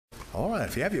All right,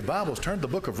 if you have your Bibles, turn to the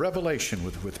book of Revelation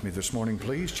with me this morning,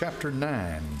 please. Chapter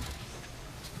 9.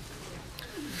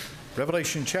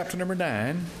 Revelation chapter number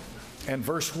 9 and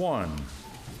verse 1.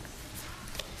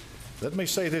 Let me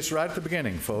say this right at the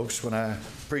beginning, folks, when I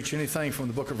preach anything from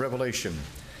the book of Revelation.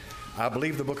 I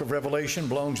believe the book of Revelation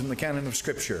belongs in the canon of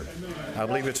Scripture. I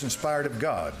believe it's inspired of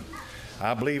God.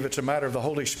 I believe it's a matter of the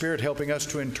Holy Spirit helping us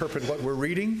to interpret what we're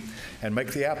reading and make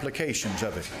the applications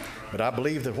of it. But I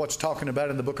believe that what's talking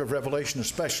about in the book of Revelation,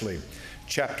 especially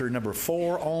chapter number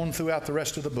 4 on throughout the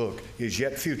rest of the book, is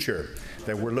yet future,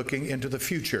 that we're looking into the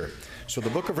future. So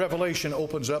the book of Revelation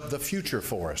opens up the future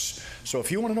for us. So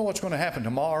if you want to know what's going to happen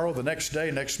tomorrow, the next day,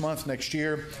 next month, next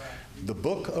year, the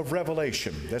book of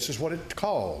Revelation, this is what it's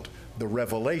called, the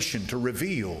revelation, to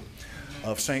reveal,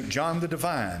 of St. John the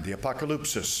Divine, the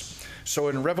Apocalypsis. So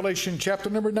in Revelation chapter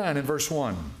number 9 and verse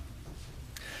 1,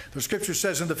 the Scripture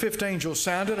says, "And the fifth angel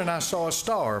sounded, and I saw a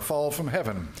star fall from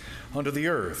heaven unto the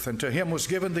earth, and to him was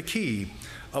given the key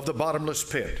of the bottomless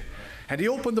pit. And he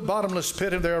opened the bottomless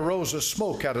pit, and there arose a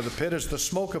smoke out of the pit as the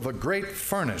smoke of a great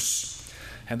furnace.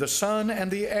 And the sun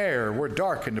and the air were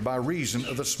darkened by reason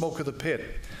of the smoke of the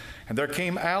pit. And there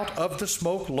came out of the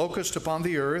smoke locusts upon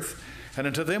the earth, and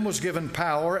unto them was given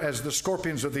power, as the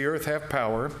scorpions of the earth have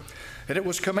power. And it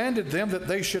was commanded them that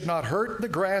they should not hurt the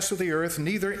grass of the earth,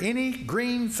 neither any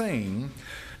green thing,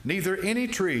 neither any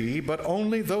tree, but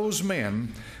only those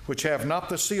men which have not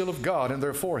the seal of God in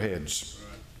their foreheads.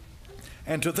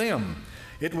 And to them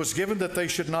it was given that they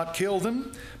should not kill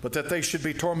them, but that they should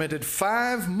be tormented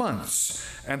 5 months.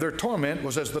 And their torment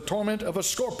was as the torment of a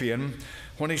scorpion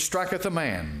when he striketh a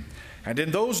man. And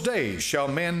in those days shall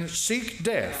men seek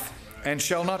death, and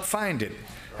shall not find it,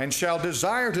 and shall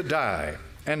desire to die,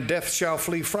 and death shall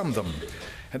flee from them.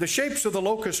 And the shapes of the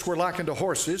locusts were like unto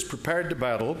horses prepared to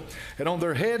battle, and on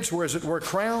their heads were as it were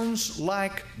crowns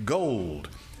like gold,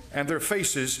 and their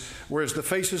faces were as the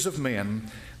faces of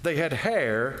men. They had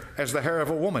hair as the hair of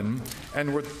a woman,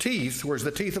 and with teeth were as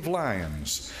the teeth of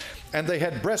lions. And they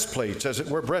had breastplates, as it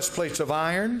were breastplates of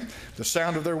iron. The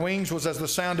sound of their wings was as the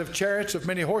sound of chariots of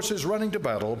many horses running to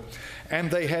battle. And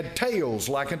they had tails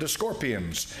like unto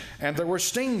scorpions. And there were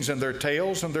stings in their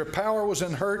tails, and their power was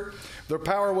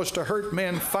to hurt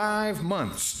men 5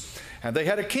 months. And they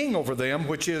had a king over them,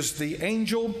 which is the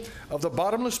angel of the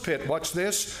bottomless pit. Watch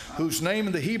this, whose name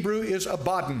in the Hebrew is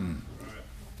Abaddon,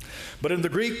 but in the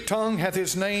Greek tongue hath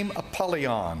his name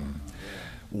Apollyon.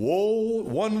 Woe,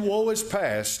 one woe is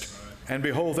past, and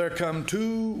behold, there come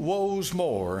 2 woes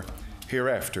more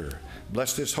hereafter.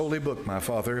 Bless this holy book, my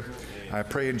Father. I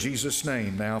pray in Jesus'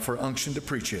 name now for unction to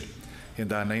preach it. In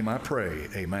thy name I pray,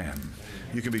 amen.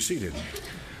 You can be seated.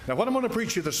 Now, what I'm going to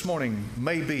preach you this morning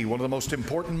may be one of the most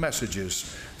important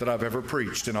messages that I've ever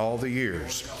preached in all the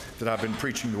years that I've been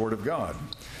preaching the Word of God.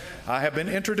 I have been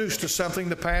introduced to something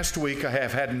the past week. I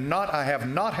have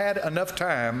not had enough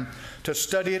time to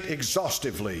study it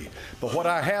exhaustively, but what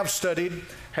I have studied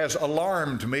has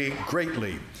alarmed me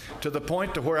greatly, to the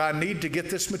point to where I need to get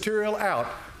this material out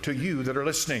to you that are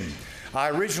listening. I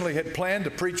originally had planned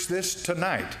to preach this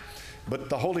tonight, but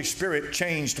the Holy Spirit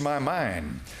changed my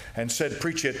mind and said,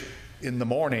 preach it in the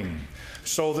morning.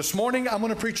 So this morning I'm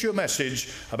going to preach you a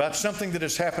message about something that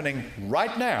is happening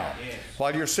right now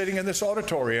while you're sitting in this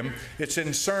auditorium. It's in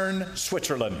CERN,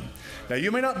 Switzerland. Now,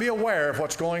 you may not be aware of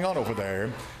what's going on over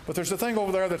there, but there's a thing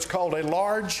over there that's called a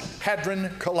Large Hadron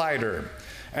Collider.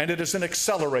 And it is an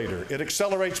accelerator. It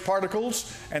accelerates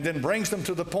particles and then brings them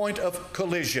to the point of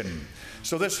collision.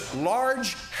 So this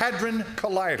Large Hadron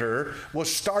Collider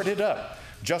was started up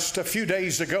just a few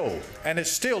days ago, and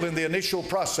it's still in the initial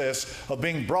process of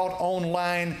being brought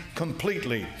online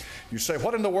completely. You say,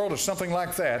 what in the world does something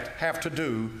like that have to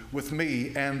do with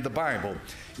me and the Bible?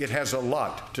 It has a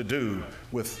lot to do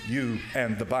with you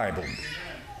and the Bible.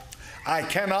 I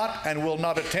cannot and will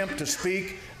not attempt to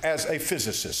speak as a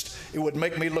physicist. It would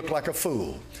make me look like a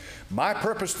fool. My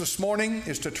purpose this morning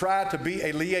is to try to be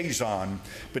a liaison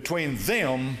between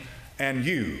them and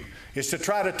you. Is to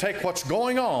try to take what's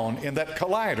going on in that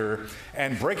collider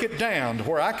and break it down to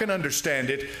where I can understand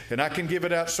it, and I can give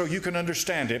it out so you can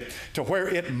understand it, to where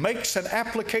it makes an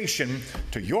application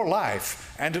to your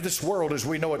life and to this world as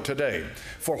we know it today.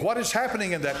 For what is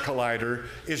happening in that collider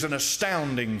is an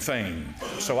astounding thing.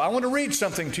 So I want to read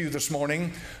something to you this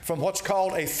morning from what's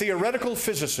called a theoretical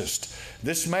physicist.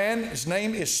 This man, his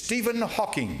name is Stephen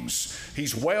Hawking.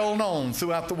 He's well known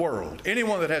throughout the world.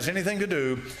 Anyone that has anything to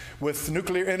do with with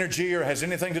nuclear energy or has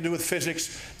anything to do with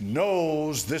physics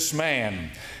knows this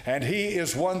man. And he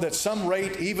is one that some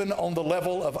rate even on the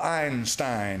level of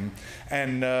Einstein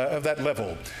and of that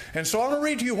level. And so I'm going to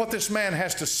read to you what this man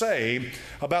has to say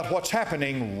about what's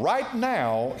happening right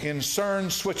now in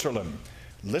CERN, Switzerland.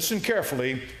 Listen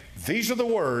carefully. These are the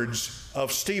words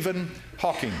of Stephen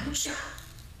Hawking.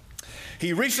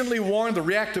 He recently warned the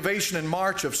reactivation in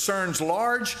March of CERN's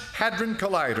Large Hadron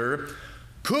Collider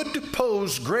could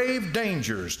pose grave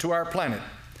dangers to our planet.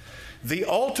 The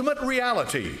ultimate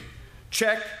reality,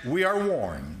 check, we are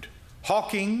warned.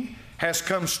 Hawking has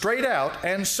come straight out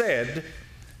and said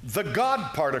the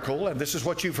God particle, and this is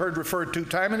what you've heard referred to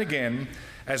time and again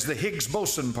as the Higgs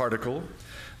boson particle,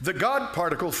 the God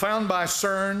particle found by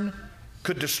CERN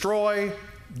could destroy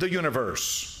the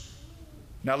universe.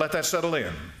 Now let that settle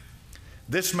in.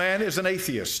 This man is an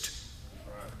atheist,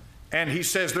 and he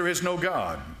says there is no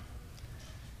God.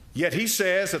 Yet he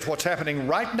says that what's happening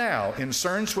right now in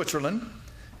CERN, Switzerland,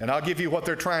 and I'll give you what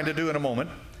they're trying to do in a moment,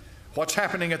 what's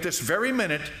happening at this very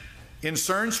minute in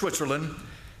CERN, Switzerland,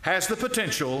 has the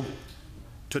potential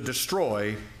to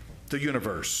destroy the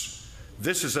universe.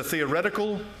 This is a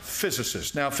theoretical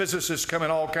physicist. Now, physicists come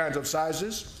in all kinds of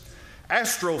sizes.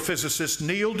 Astrophysicist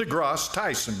Neil deGrasse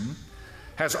Tyson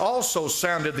has also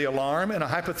sounded the alarm in a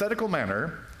hypothetical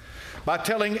manner by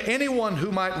telling anyone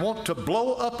who might want to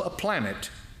blow up a planet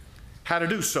how to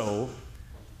do so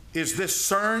is this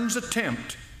CERN's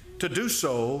attempt to do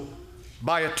so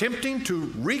by attempting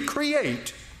to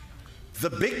recreate the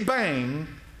Big Bang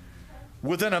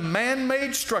within a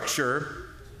man-made structure.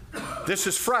 This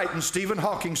has frightened Stephen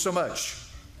Hawking so much.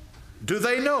 Do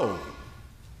they know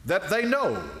that they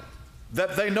know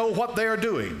that they know what they are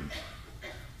doing?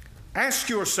 Ask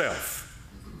yourself,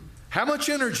 how much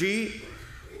energy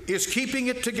is keeping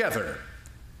it together?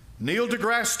 Neil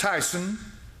deGrasse Tyson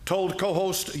told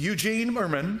co-host Eugene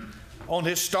Merman on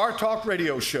his Star Talk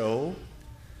radio show,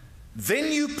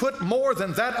 then you put more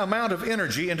than that amount of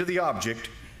energy into the object,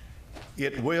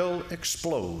 it will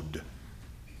explode.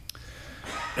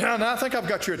 Now I think I've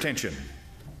got your attention.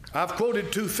 I've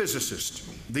quoted two physicists.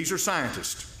 These are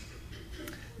scientists.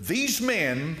 These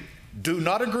men do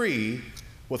not agree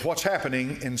with what's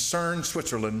happening in CERN,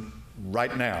 Switzerland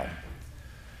right now.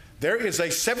 There is a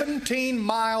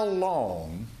 17-mile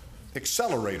long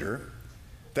accelerator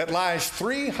that lies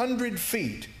 300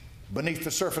 feet beneath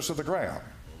the surface of the ground.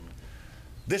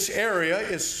 This area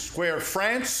is where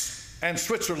France and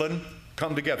Switzerland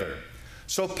come together.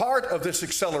 So part of this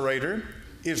accelerator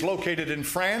is located in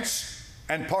France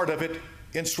and part of it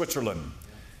in Switzerland.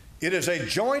 It is a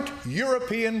joint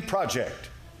European project.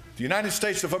 The United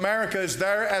States of America is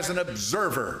there as an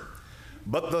observer,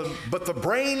 but the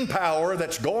brain power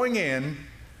that's going in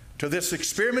to this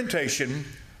experimentation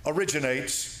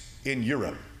originates in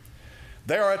Europe.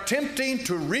 They are attempting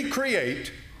to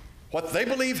recreate what they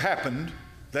believe happened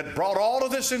that brought all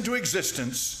of this into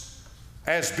existence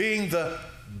as being the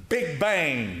Big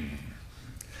Bang.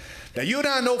 Now you and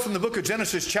I know from the book of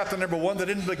Genesis chapter number 1 that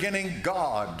in the beginning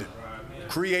God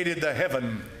created the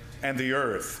heaven and the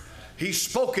earth. He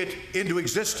spoke it into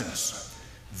existence.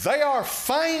 They are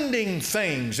finding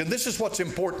things, and this is what's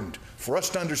important for us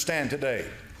to understand today.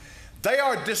 They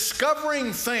are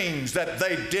discovering things that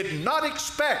they did not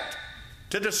expect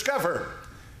to discover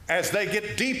as they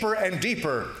get deeper and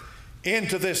deeper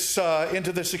into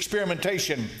this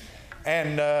experimentation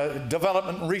and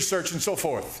development and research and so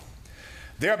forth.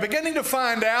 They are beginning to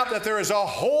find out that there is a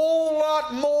whole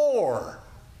lot more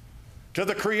to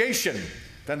the creation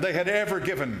than they had ever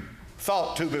given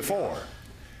thought to before.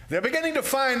 They're beginning to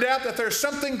find out that there's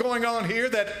something going on here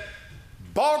that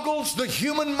boggles the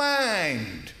human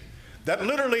mind, that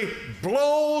literally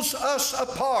blows us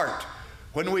apart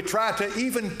when we try to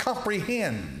even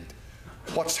comprehend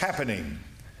what's happening.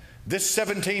 This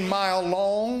 17-mile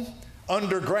long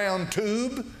underground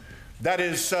tube that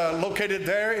is located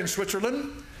there in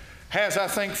Switzerland has, I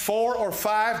think, 4 or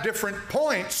 5 different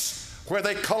points where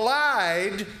they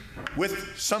collide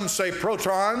with, some say,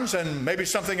 protons and maybe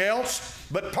something else,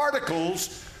 but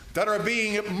particles that are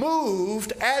being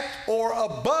moved at or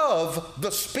above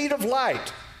the speed of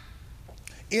light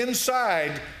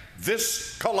inside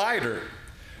this collider.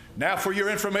 Now, for your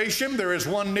information, there is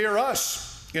one near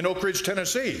us in Oak Ridge,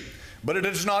 Tennessee, but it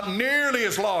is not nearly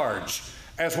as large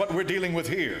as what we're dealing with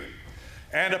here.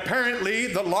 And apparently,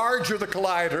 the larger the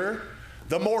collider,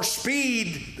 the more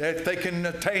speed that they can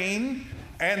attain,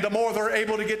 and the more they're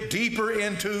able to get deeper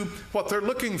into what they're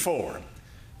looking for.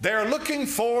 They're looking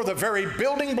for the very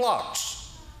building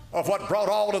blocks of what brought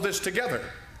all of this together.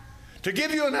 To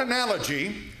give you an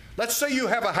analogy, let's say you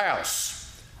have a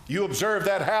house. You observe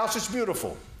that house, it's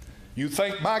beautiful. You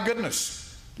think, my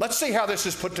goodness, let's see how this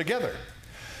is put together.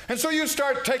 And so you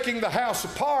start taking the house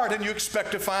apart and you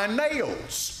expect to find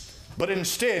nails, but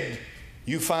instead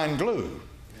you find glue.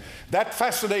 That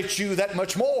fascinates you that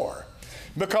much more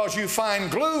because you find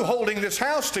glue holding this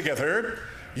house together.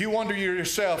 You wonder to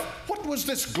yourself, what was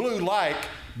this glue like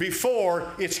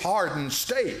before its hardened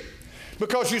state?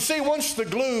 Because you see, once the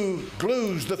glue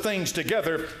glues the things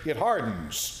together, it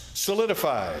hardens,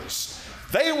 solidifies.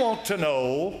 They want to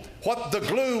know what the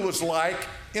glue was like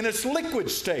in its liquid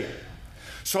state.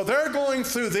 So they're going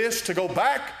through this to go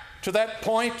back to that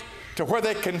point to where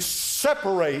they can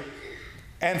separate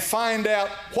and find out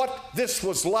what this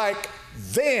was like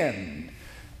then.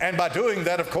 And by doing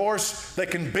that, of course, they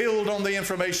can build on the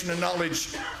information and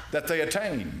knowledge that they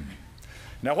attain.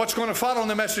 Now, what's going to follow in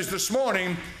the message this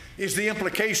morning is the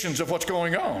implications of what's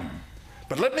going on.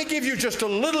 But let me give you just a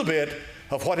little bit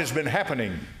of what has been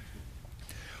happening.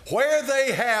 Where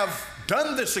they have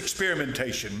done this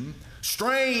experimentation,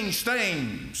 strange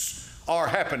things are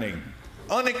happening,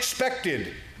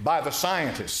 unexpected by the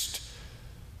scientist.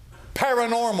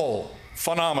 Paranormal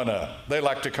phenomena, they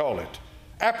like to call it.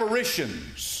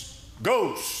 Apparitions,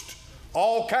 ghosts,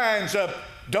 all kinds of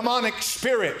demonic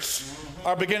spirits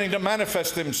are beginning to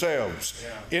manifest themselves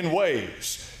in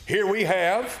ways. Here we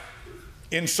have,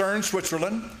 in CERN,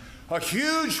 Switzerland, a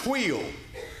huge wheel.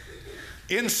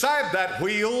 Inside that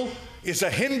wheel is a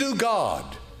Hindu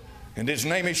god, and his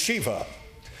name is Shiva.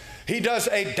 He does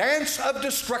a dance of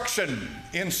destruction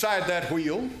inside that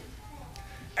wheel,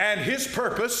 and his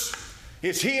purpose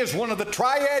is he is one of the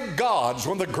triad gods,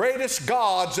 one of the greatest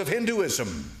gods of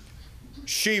Hinduism.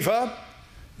 Shiva,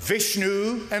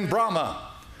 Vishnu, and Brahma.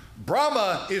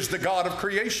 Brahma is the god of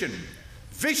creation.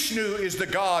 Vishnu is the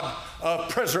god of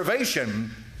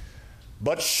preservation,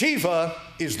 but Shiva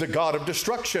is the god of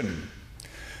destruction.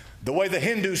 The way the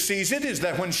Hindu sees it is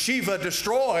that when Shiva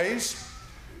destroys,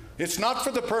 it's not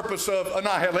for the purpose of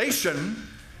annihilation.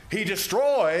 He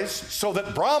destroys so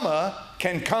that Brahma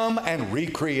can come and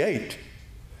recreate.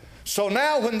 So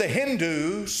now when the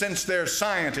Hindu, since they're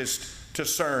scientists to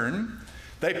CERN,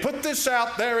 they put this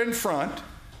out there in front,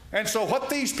 and so what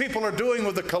these people are doing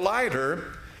with the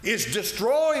collider is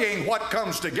destroying what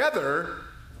comes together,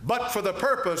 but for the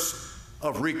purpose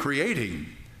of recreating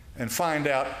and find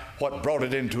out what brought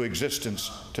it into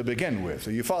existence to begin with.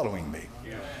 Are you following me?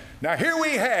 Yeah. Now here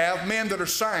we have men that are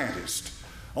scientists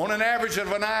on an average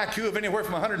of an IQ of anywhere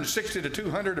from 160 to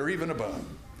 200 or even above.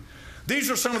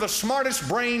 These are some of the smartest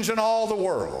brains in all the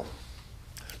world.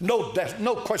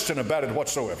 No question about it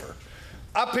whatsoever.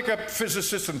 I pick up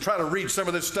physicists and try to read some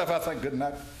of this stuff. I think, good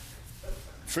night.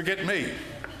 Forget me.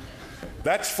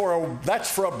 That's for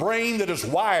a brain that is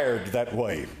wired that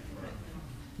way.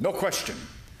 No question.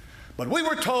 But we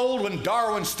were told when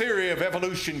Darwin's theory of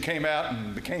evolution came out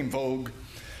and became vogue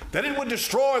that it would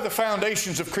destroy the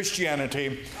foundations of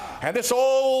Christianity, and this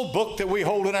old book that we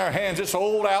hold in our hands, this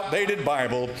old outdated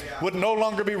Bible, would no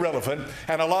longer be relevant,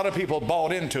 and a lot of people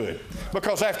bought into it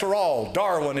because, after all,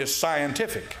 Darwin is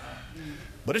scientific.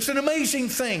 But it's an amazing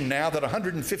thing now that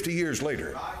 150 years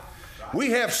later,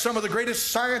 we have some of the greatest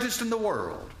scientists in the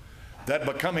world that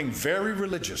are becoming very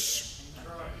religious.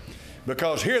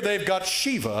 Because here they've got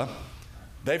Shiva,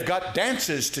 they've got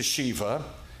dances to Shiva,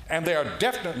 and they are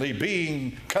definitely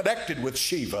being connected with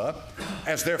Shiva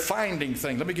as they're finding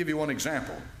things. Let me give you one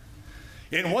example.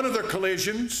 In one of their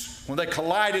collisions, when they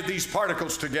collided these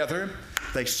particles together,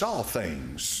 they saw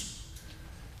things.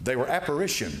 They were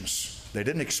apparitions they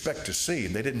didn't expect to see,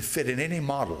 and they didn't fit in any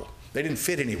model. They didn't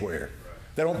fit anywhere.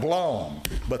 They don't belong,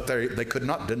 but they could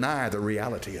not deny the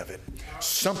reality of it.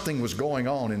 Something was going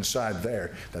on inside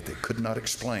there that they could not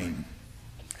explain.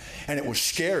 And it was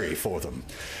scary for them.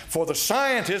 For the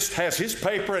scientist has his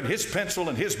paper and his pencil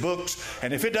and his books,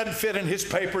 and if it doesn't fit in his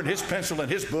paper and his pencil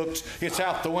and his books, it's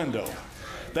out the window.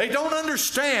 They don't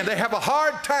understand. They have a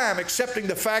hard time accepting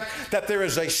the fact that there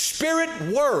is a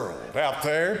spirit world out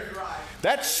there.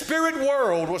 That spirit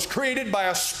world was created by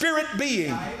a spirit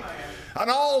being, an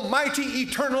almighty,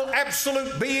 eternal,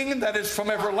 absolute being that is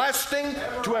from everlasting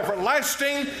to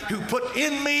everlasting, who put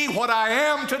in me what I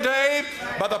am today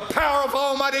by the power of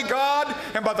Almighty God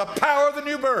and by the power of the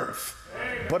new birth.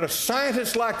 But a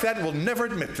scientist like that will never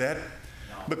admit that,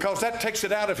 because that takes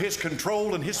it out of his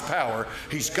control and his power.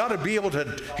 He's got to be able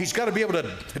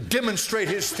to demonstrate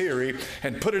his theory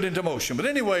and put it into motion. But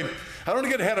anyway, I don't want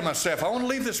to get ahead of myself. I want to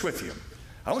leave this with you.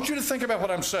 I want you to think about what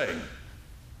I'm saying.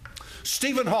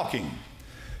 Stephen Hawking,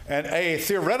 and a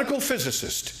theoretical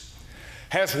physicist,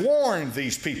 has warned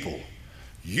these people,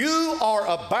 you are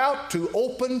about to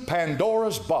open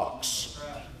Pandora's box.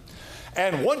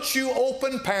 And once you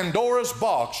open Pandora's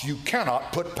box, you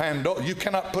cannot put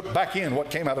back in what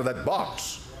came out of that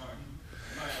box.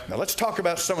 Now let's talk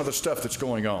about some of the stuff that's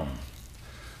going on.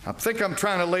 I think I'm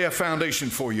trying to lay a foundation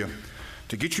for you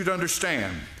to get you to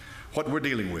understand what we're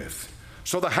dealing with.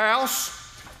 So the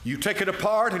house, you take it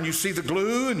apart and you see the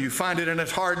glue and you find it in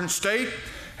its hardened state,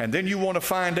 and then you want to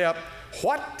find out,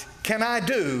 what can I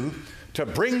do to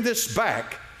bring this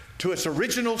back to its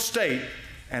original state,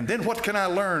 and then what can I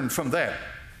learn from that?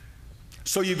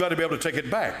 So you've got to be able to take it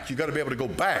back. You've got to be able to go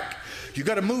back. You've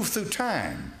got to move through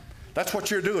time. That's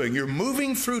what you're doing. You're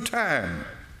moving through time.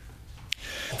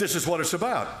 This is what it's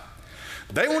about.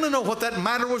 They want to know what that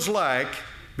matter was like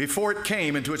before it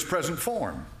came into its present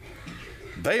form.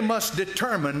 They must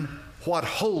determine what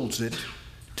holds it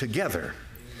together.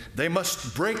 They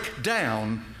must break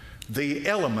down the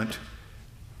element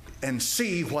and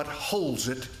see what holds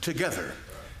it together.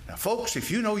 Now, folks,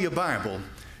 if you know your Bible,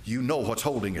 you know what's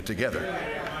holding it together.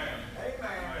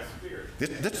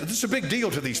 This is a big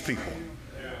deal to these people.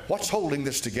 What's holding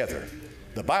this together?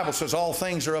 The Bible says all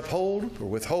things are upholded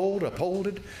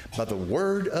by the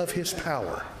word of his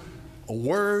power. A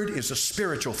word is a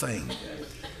spiritual thing.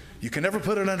 You can never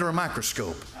put it under a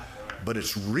microscope, but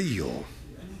it's real.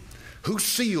 Who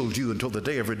sealed you until the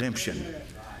day of redemption?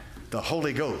 The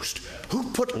Holy Ghost. Who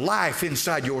put life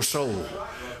inside your soul,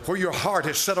 where your heart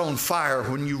is set on fire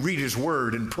when you read his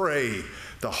word and pray?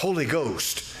 The Holy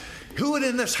Ghost. Who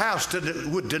in this house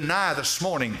would deny this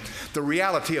morning the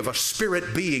reality of a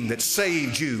spirit being that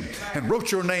saved you and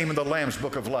wrote your name in the Lamb's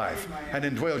Book of Life and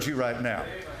indwelled you right now?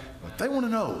 But they want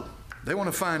to know. They want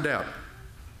to find out.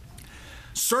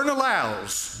 CERN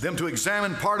allows them to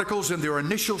examine particles in their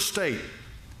initial state,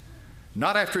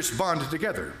 not after it's bonded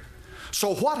together.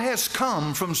 So what has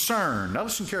come from CERN? Now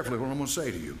listen carefully to what I'm going to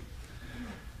say to you.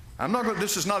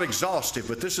 This is not exhaustive,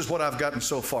 but this is what I've gotten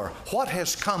so far. What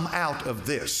has come out of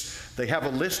this? They have a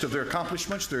list of their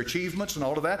accomplishments, their achievements, and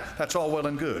all of that. That's all well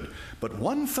and good. But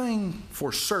one thing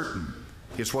for certain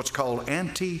is what's called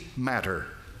antimatter.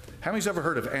 How many's ever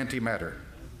heard of antimatter?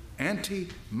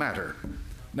 Antimatter.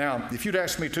 Now, if you'd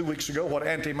asked me 2 weeks ago what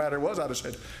antimatter was, I'd have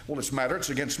said, well, it's matter,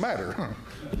 it's against matter.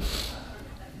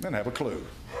 Didn't have a clue.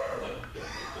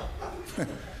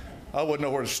 I wouldn't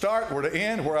know where to start, where to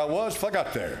end, where I was if I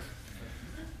got there.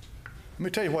 Let me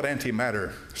tell you what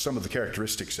antimatter, some of the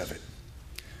characteristics of it.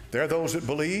 There are those that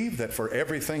believe that for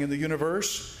everything in the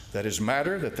universe that is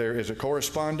matter, that there is a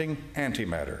corresponding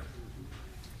antimatter.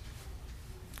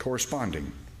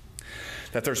 Corresponding.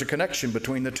 That there's a connection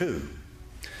between the two.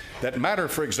 That matter,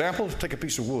 for example, take a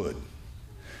piece of wood.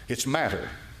 It's matter.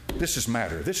 This is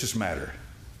matter. This is matter.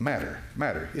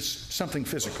 Matter. It's something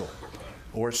physical,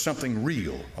 or it's something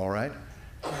real, all right?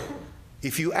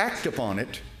 If you act upon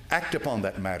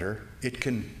that matter, it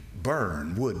can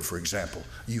burn. Wood, for example.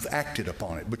 You've acted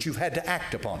upon it, but you've had to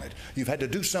act upon it. You've had to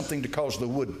do something to cause the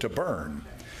wood to burn.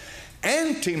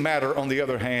 Antimatter, on the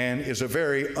other hand, is a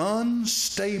very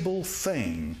unstable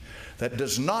thing that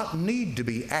does not need to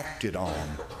be acted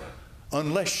on.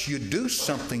 Unless you do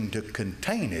something to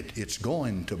contain it, it's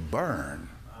going to burn.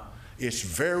 It's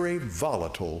very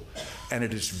volatile, and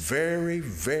it is very,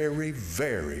 very,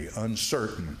 very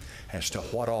uncertain as to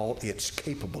what all it's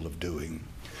capable of doing.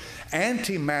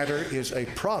 Antimatter is a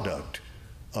product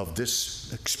of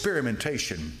this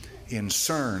experimentation in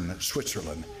CERN,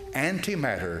 Switzerland.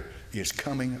 Antimatter is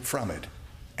coming from it.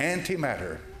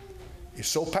 Antimatter is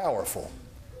so powerful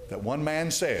that one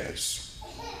man says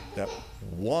that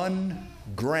one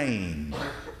grain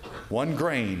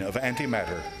of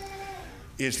antimatter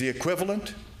is the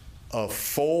equivalent of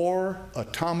 4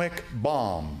 atomic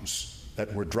bombs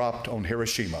that were dropped on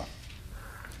Hiroshima.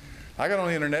 I got on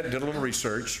the internet and did a little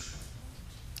research,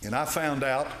 and I found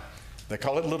out they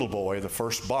call it Little Boy, the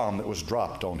first bomb that was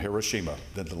dropped on Hiroshima,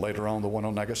 then later on the one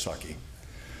on Nagasaki.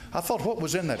 I thought, what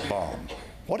was in that bomb?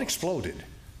 What exploded?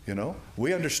 You know,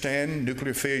 we understand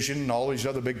nuclear fission and all these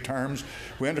other big terms.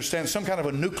 We understand some kind of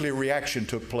a nuclear reaction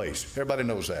took place. Everybody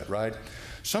knows that, right?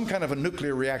 Some kind of a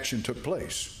nuclear reaction took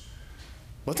place.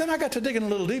 But then I got to digging a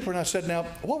little deeper, and I said, now,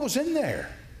 what was in there?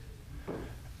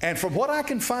 And from what I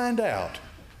can find out,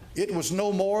 it was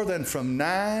no more than from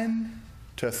 9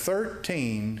 to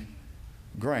 13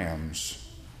 grams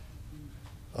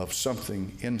of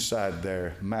something inside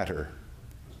their matter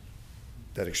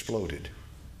that exploded.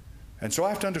 And so I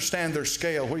have to understand their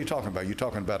scale. What are you talking about? You're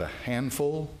talking about a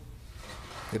handful?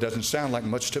 It doesn't sound like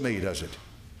much to me, does it?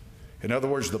 In other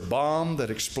words, the bomb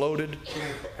that exploded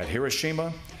at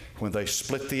Hiroshima, when they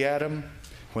split the atom,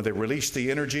 when they released the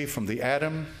energy from the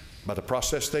atom by the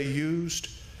process they used,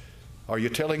 are you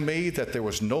telling me that there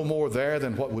was no more there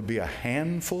than what would be a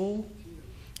handful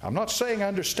I'm not saying I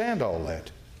understand all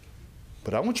that,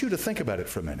 but I want you to think about it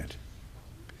for a minute.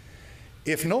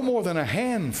 If no more than a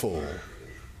handful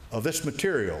of this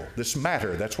material, this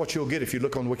matter, that's what you'll get if you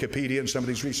look on Wikipedia and some of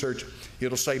these research,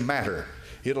 it'll say matter.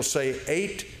 It'll say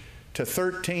 8 to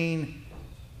 13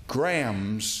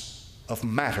 grams of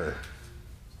matter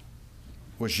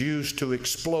was used to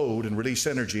explode and release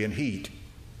energy and heat.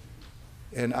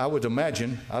 And I would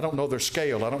imagine, I don't know their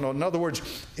scale, I don't know. In other words,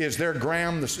 is their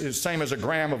gram the same as a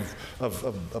gram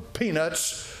of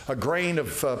peanuts, a grain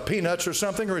of peanuts or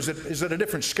something, or is it a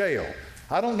different scale?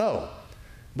 I don't know.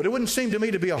 But it wouldn't seem to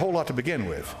me to be a whole lot to begin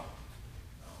with.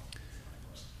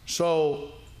 So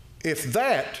if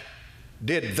that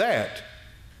did that,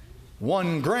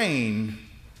 1 grain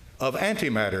of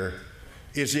antimatter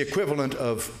is the equivalent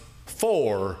of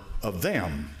 4 of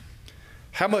them.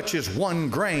 How much is 1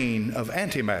 grain of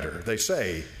antimatter? They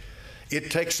say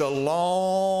it takes a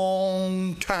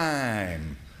long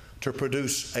time to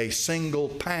produce a single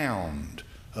pound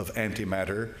of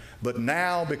antimatter. But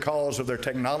now, because of their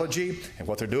technology and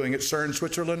what they're doing at CERN,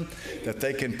 Switzerland, that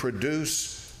they can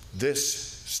produce this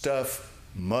stuff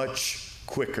much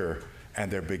quicker,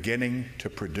 and they're beginning to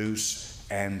produce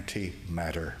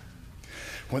antimatter.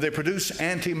 When they produce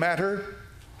antimatter,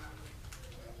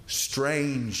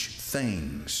 strange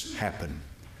things happen.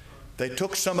 They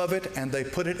took some of it and they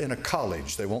put it in a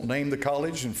college. They won't name the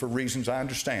college, and for reasons I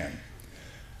understand.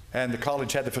 And the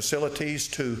college had the facilities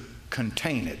to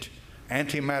contain it.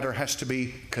 Antimatter has to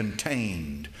be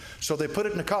contained. So they put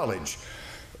it in a college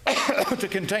to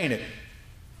contain it.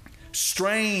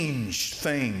 Strange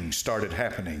things started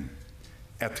happening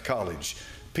at the college.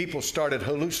 People started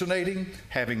hallucinating,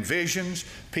 having visions.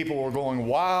 People were going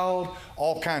wild.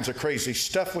 All kinds of crazy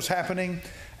stuff was happening.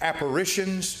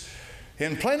 Apparitions.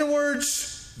 In plain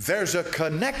words, there's a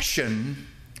connection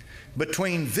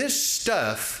between this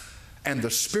stuff and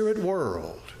the spirit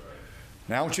world.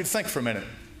 Now I want you to think for a minute.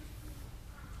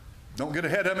 Don't get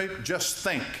ahead of me, just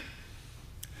think.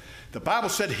 The Bible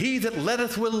said, he that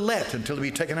letteth will let until he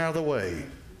be taken out of the way.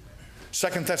 2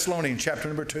 Thessalonians chapter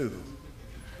number 2.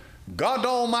 God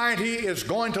Almighty is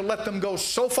going to let them go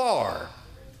so far,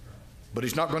 but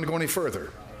he's not going to go any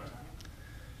further.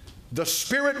 The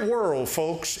spirit world,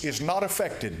 folks, is not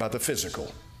affected by the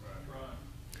physical.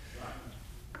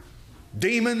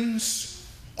 Demons,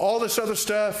 all this other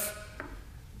stuff,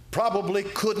 probably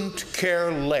couldn't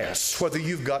care less whether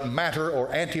you've got matter or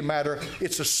antimatter.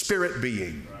 It's a spirit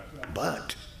being.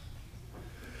 But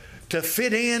to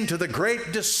fit into the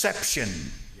great deception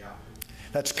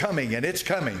that's coming, and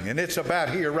it's about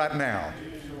here right now.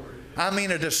 I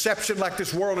mean, a deception like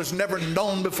this world has never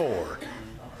known before.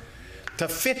 To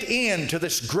fit into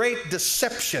this great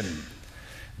deception,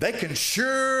 they can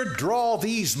sure draw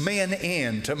these men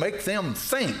in to make them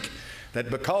think that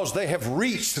because they have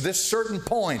reached this certain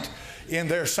point in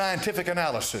their scientific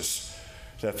analysis,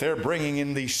 that they're bringing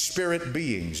in these spirit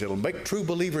beings. It'll make true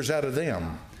believers out of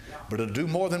them, but it'll do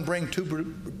more than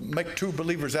make true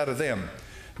believers out of them.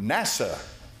 NASA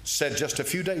said just a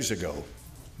few days ago,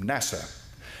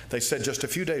 they said just a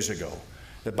few days ago,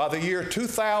 that by the year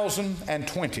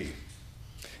 2020,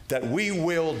 that we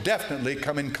will definitely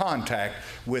come in contact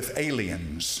with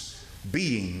aliens,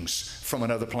 beings from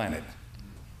another planet.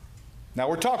 Now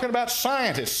we're talking about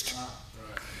scientists.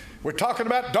 We're talking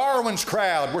about Darwin's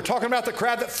crowd. We're talking about the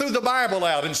crowd that threw the Bible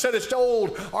out and said it's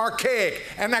old, archaic,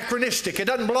 anachronistic. It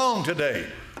doesn't belong today.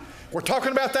 We're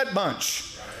talking about that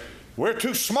bunch. We're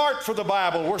too smart for the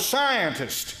Bible. We're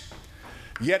scientists.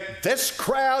 Yet this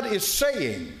crowd is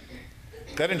saying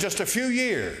that in just a few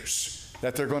years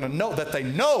that they're going to know that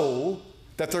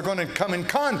they're going to come in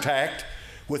contact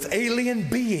with alien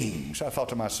beings. I thought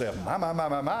to myself,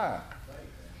 my.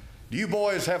 Do you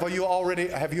boys, have you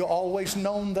always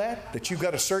known that you've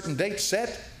got a certain date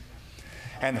set?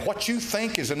 And what you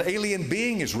think is an alien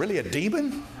being is really a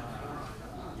demon?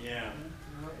 Yeah.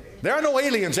 There are no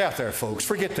aliens out there, folks.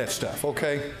 Forget that stuff,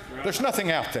 okay? There's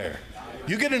nothing out there.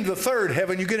 You get into the third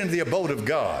heaven, you get into the abode of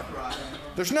God.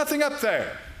 There's nothing up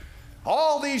there.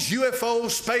 All these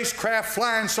UFOs, spacecraft,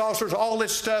 flying saucers, all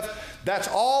this stuff, that's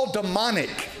all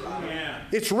demonic. Yeah.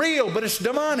 It's real, but it's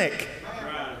demonic.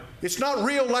 It's not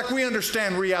real like we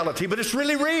understand reality, but it's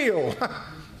really real.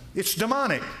 It's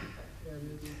demonic.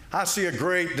 I see a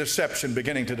great deception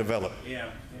beginning to develop. Yeah.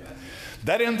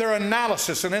 that in their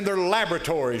analysis and in their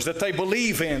laboratories that they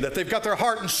believe in, that they've got their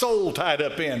heart and soul tied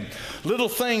up in, little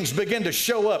things begin to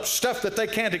show up, stuff that they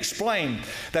can't explain,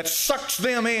 that sucks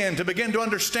them in to begin to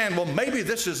understand, well, maybe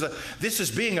this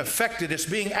is being affected, it's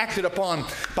being acted upon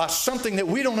by something that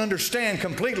we don't understand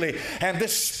completely. And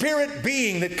this spirit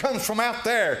being that comes from out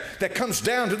there, that comes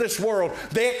down to this world,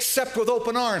 they accept with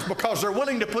open arms because they're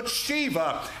willing to put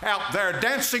Shiva out there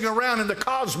dancing around in the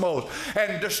cosmos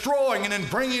and destroying and then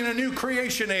bringing a new creation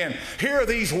in. Here are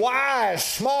these wise,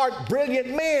 smart,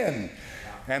 brilliant men,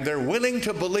 and they're willing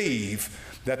to believe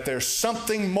that there's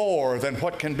something more than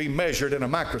what can be measured in a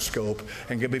microscope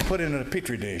and can be put in a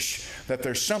petri dish, that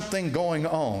there's something going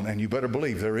on, and you better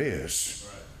believe there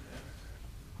is.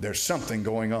 There's something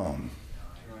going on.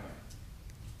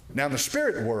 Now, in the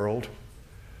spirit world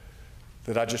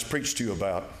that I just preached to you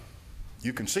about,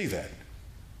 you can see that.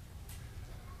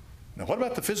 Now, what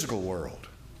about the physical world?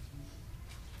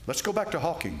 Let's go back to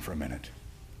Hawking for a minute.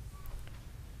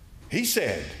 He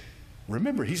said,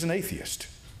 remember, he's an atheist.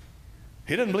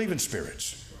 He doesn't believe in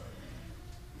spirits.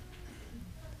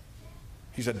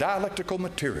 He's a dialectical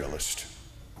materialist.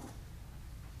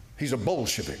 He's a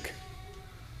Bolshevik.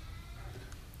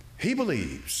 He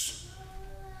believes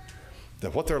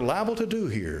that what they're liable to do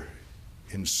here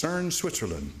in CERN,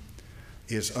 Switzerland,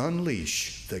 is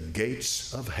unleash the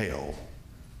gates of hell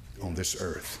on this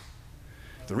earth.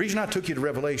 The reason I took you to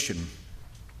Revelation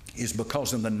is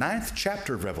because in the 9th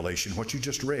chapter of Revelation, what you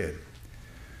just read,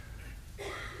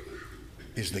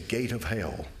 is the gate of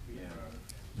hell.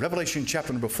 Revelation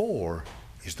chapter number 4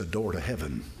 is the door to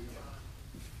heaven.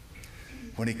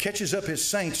 When he catches up his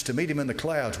saints to meet him in the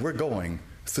clouds, we're going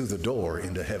through the door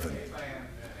into heaven.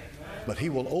 But he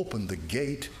will open the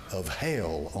gate of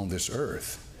hell on this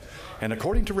earth. And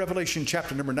according to Revelation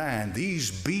chapter number 9,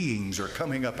 these beings are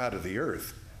coming up out of the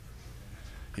earth.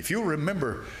 If you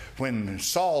remember when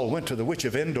Saul went to the witch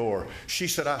of Endor, she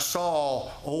said, I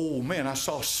saw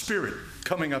spirit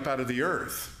coming up out of the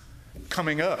earth,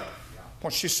 coming up.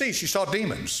 What did she see? She saw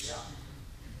demons.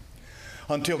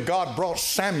 Until God brought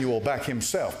Samuel back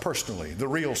himself personally, the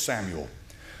real Samuel,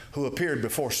 who appeared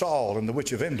before Saul and the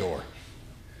witch of Endor.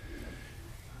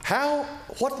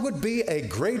 What would be a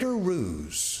greater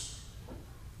ruse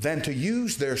than to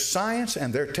use their science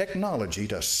and their technology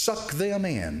to suck them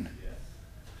in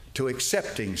to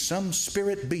accepting some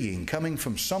spirit being coming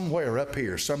from somewhere up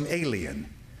here, some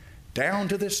alien, down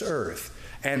to this earth,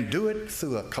 and do it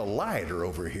through a collider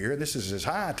over here. This is as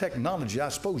high technology I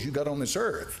suppose you got on this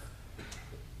earth.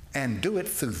 And do it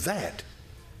through that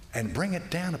and bring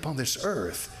it down upon this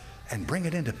earth and bring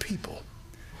it into people.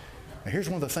 Now here's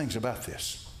one of the things about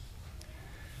this.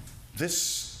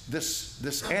 This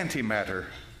antimatter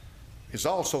is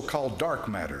also called dark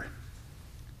matter.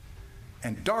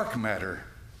 And dark matter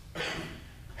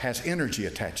has energy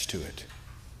attached to it.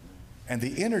 And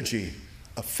the energy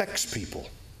affects people.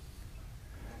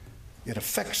 It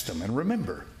affects them. And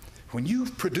remember, when you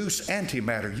produce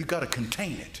antimatter, you got to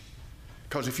contain it.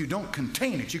 Because if you don't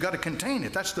contain it, you got to contain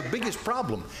it. That's the biggest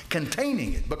problem,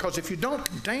 containing it. Because if you don't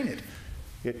contain it,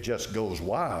 it just goes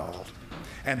wild.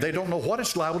 And they don't know what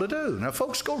it's liable to do. Now,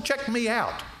 folks, go check me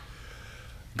out.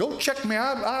 Go check me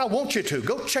out. I want you to.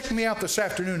 Go check me out this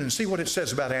afternoon and see what it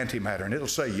says about antimatter. And it'll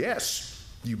say, yes,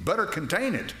 you better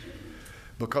contain it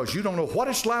because you don't know what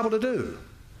it's liable to do.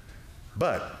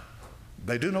 But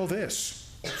they do know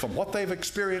this. From what they've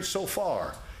experienced so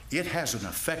far, it has an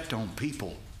effect on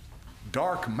people.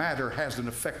 Dark matter has an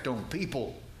effect on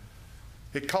people.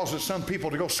 It causes some people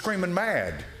to go screaming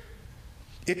mad.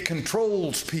 It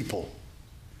controls people.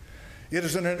 It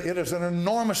is an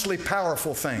enormously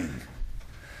powerful thing.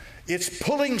 It's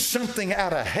pulling something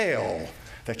out of hell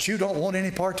that you don't want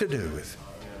any part to do with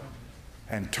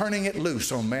and turning it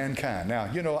loose on mankind. Now,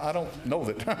 you know, I don't know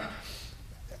that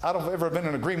I've ever been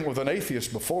in agreement with an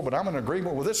atheist before, but I'm in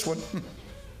agreement with this one.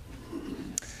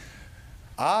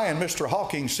 I and Mr.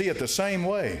 Hawking see it the same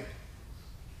way.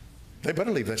 They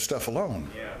better leave that stuff alone.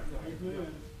 Yeah.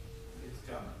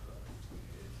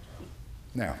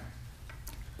 Now,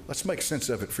 let's make sense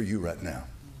of it for you right now.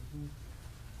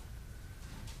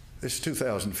 This is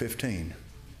 2015.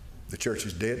 The church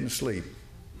is dead and asleep.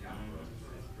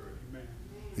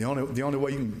 The only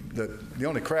way the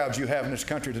only crowds you have in this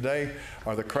country today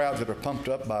are the crowds that are pumped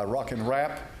up by rock and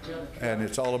rap, and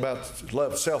it's all about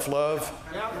love, self-love,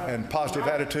 and positive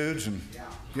attitudes, and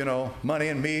you know, money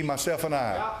and me, myself and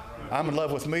I. I'm in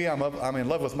love with me. I'm in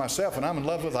love with myself, and I'm in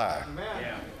love with I.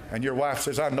 And your wife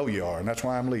says, "I know you are, and that's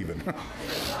why I'm leaving."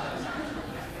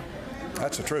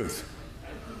 That's the truth.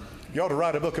 You ought to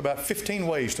write a book about 15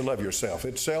 ways to love yourself.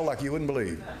 It'd sell like you wouldn't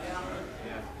believe.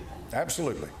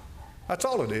 Absolutely. That's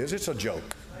all it is. It's a joke.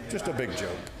 Just a big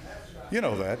joke. You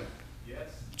know that.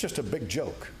 Just a big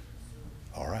joke.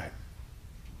 All right.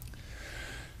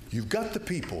 You've got the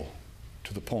people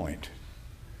to the point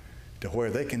to where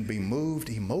they can be moved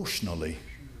emotionally,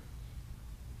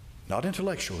 not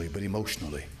intellectually, but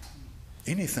emotionally.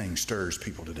 Anything stirs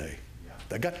people today.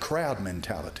 They got crowd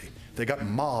mentality. They got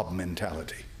mob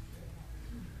mentality.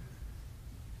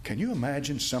 Can you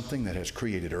imagine something that has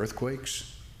created earthquakes,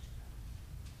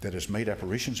 that has made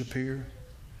apparitions appear,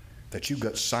 that you've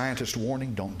got scientists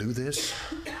warning, don't do this?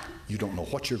 You don't know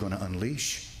what you're going to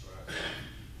unleash.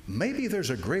 Maybe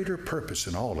there's a greater purpose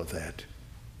in all of that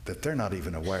they're not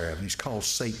even aware of, and he's called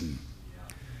Satan.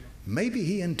 Maybe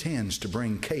he intends to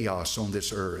bring chaos on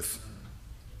this earth.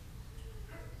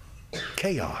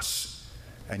 Chaos.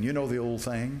 And you know the old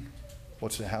thing?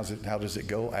 How does it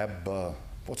go?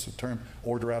 What's the term?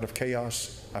 Order out of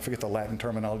chaos. I forget the Latin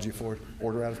terminology for it.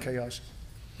 Order out of chaos.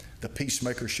 The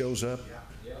peacemaker shows up.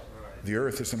 The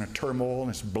earth is in a turmoil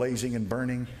and it's blazing and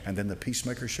burning, and then the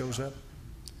peacemaker shows up.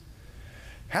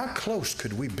 How close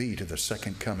could we be to the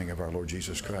second coming of our Lord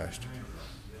Jesus Christ?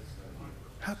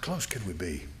 How close could we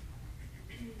be?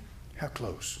 How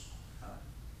close?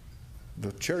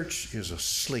 The church is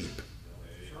asleep,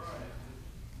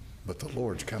 but the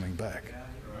Lord's coming back.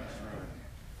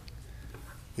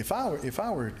 If I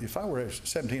were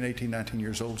 17, 18, 19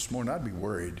 years old this morning, I'd be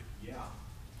worried.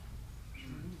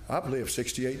 I've lived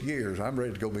 68 years. I'm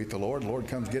ready to go meet the Lord. The Lord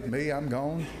comes get me, I'm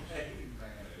gone.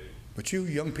 But you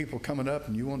young people coming up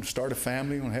and you want to start a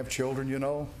family, you want to have children, you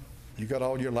know, you got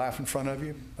all your life in front of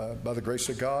you by the grace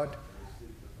of God.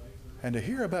 And to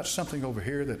hear about something over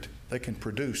here that they can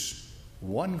produce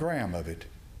 1 gram of it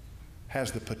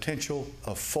has the potential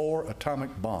of 4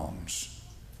 atomic bombs.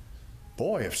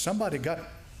 Boy, if somebody got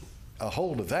a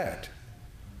hold of that,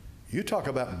 you talk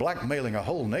about blackmailing a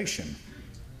whole nation.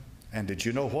 And did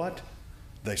you know what?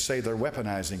 They say they're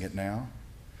weaponizing it now.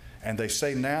 And they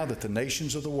say now that the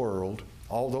nations of the world,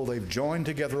 although they've joined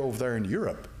together over there in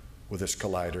Europe with this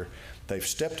collider, they've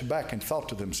stepped back and thought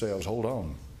to themselves, hold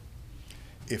on.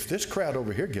 If this crowd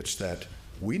over here gets that,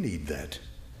 we need that.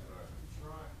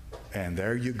 And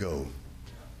there you go.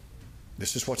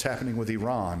 This is what's happening with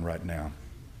Iran right now.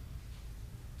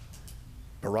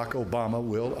 Barack Obama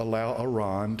will allow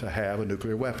Iran to have a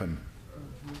nuclear weapon,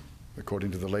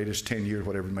 according to the latest 10 years,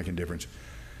 whatever, making a difference.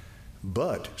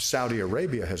 But Saudi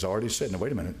Arabia has already said, now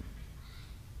wait a minute,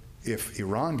 if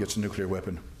Iran gets a nuclear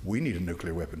weapon, we need a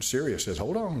nuclear weapon. Syria says,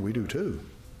 hold on, we do too.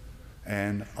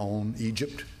 And on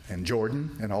Egypt and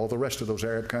Jordan and all the rest of those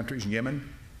Arab countries,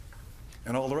 Yemen,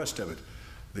 and all the rest of it,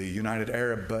 the United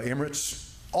Arab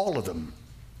Emirates, all of them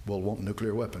will want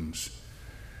nuclear weapons.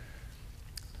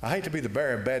 I hate to be the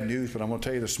bearer of bad news, but I'm going to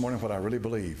tell you this morning what I really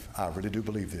believe. I really do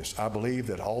believe this. I believe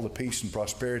that all the peace and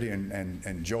prosperity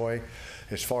and joy,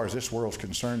 as far as this world's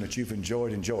concerned, that you've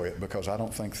enjoyed, enjoy it, because I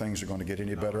don't think things are going to get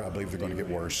any better. I believe they're going to get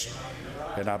worse.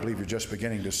 And I believe you're just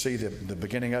beginning to see the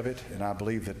beginning of it, and I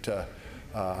believe that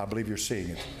I believe you're seeing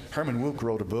it. Herman Wouk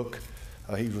wrote a book.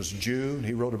 He was a Jew, and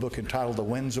he wrote a book entitled The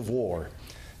Winds of War.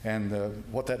 And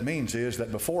what that means is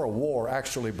that before a war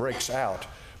actually breaks out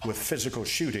with physical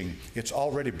shooting, it's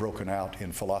already broken out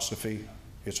in philosophy.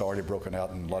 It's already broken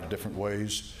out in a lot of different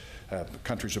ways.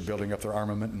 Countries are building up their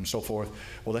armament and so forth.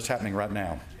 Well, that's happening right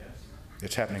now.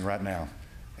 It's happening right now.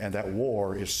 And that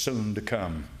war is soon to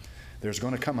come. There's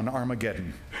going to come an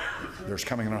Armageddon. There's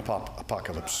coming an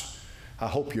apocalypse. I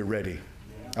hope you're ready.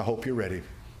 I hope you're ready.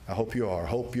 I hope you are. I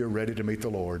hope you're ready to meet the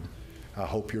Lord. I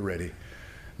hope you're ready.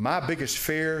 My biggest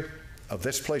fear of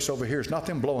this place over here is not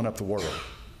them blowing up the world.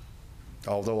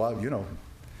 Although,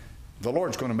 the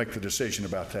Lord's going to make the decision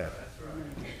about that.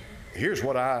 Here's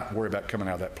what I worry about coming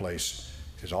out of that place,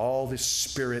 is all this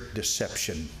spirit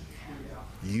deception,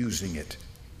 using it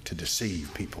to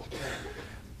deceive people.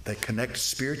 They connect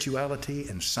spirituality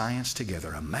and science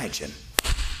together. Imagine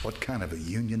what kind of a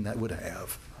union that would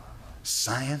have.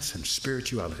 Science and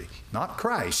spirituality. Not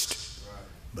Christ,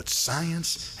 but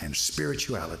science and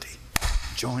spirituality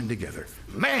joined together.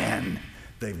 Man!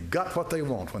 They've got what they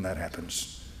want when that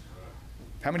happens.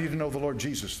 How many of you know the Lord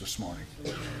Jesus this morning?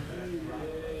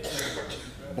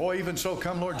 Boy, even so,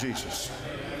 come Lord Jesus.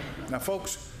 Now,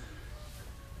 folks,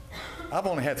 I've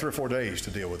only had 3 or 4 days to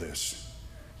deal with this.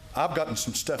 I've gotten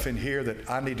some stuff in here that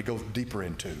I need to go deeper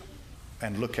into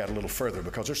and look at a little further,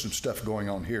 because there's some stuff going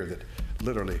on here that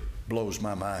literally blows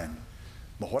my mind.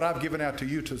 But what I've given out to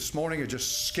you this morning is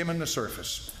just skimming the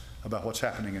surface about what's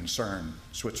happening in CERN,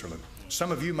 Switzerland. Some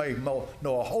of you may know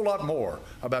a whole lot more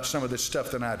about some of this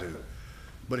stuff than I do.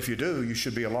 But if you do, you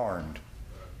should be alarmed,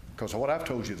 because what I've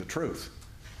told you is the truth.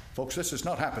 Folks, this is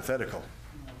not hypothetical.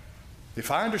 If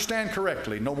I understand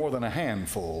correctly, no more than a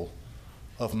handful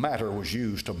of matter was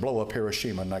used to blow up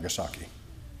Hiroshima and Nagasaki.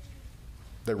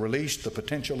 They released the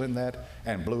potential in that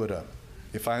and blew it up,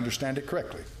 if I understand it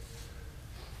correctly.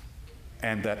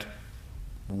 And that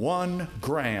 1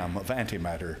 gram of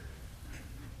antimatter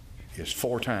is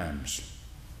 4 times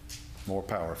more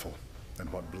powerful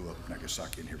than what blew up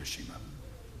Nagasaki and Hiroshima.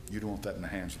 You don't want that in the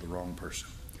hands of the wrong person.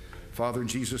 Father, in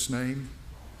Jesus' name,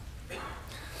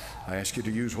 I ask you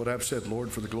to use what I've said,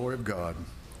 Lord, for the glory of God.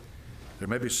 There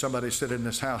may be somebody sitting in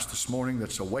this house this morning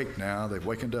that's awake now. They've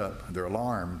wakened up, and they're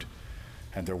alarmed,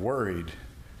 and they're worried,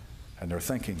 and they're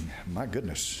thinking, my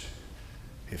goodness,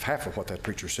 if half of what that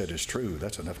preacher said is true,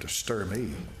 that's enough to stir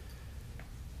me.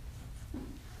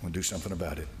 We'll do something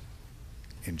about it.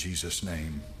 In Jesus'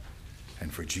 name,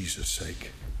 and for Jesus'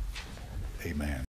 sake, amen.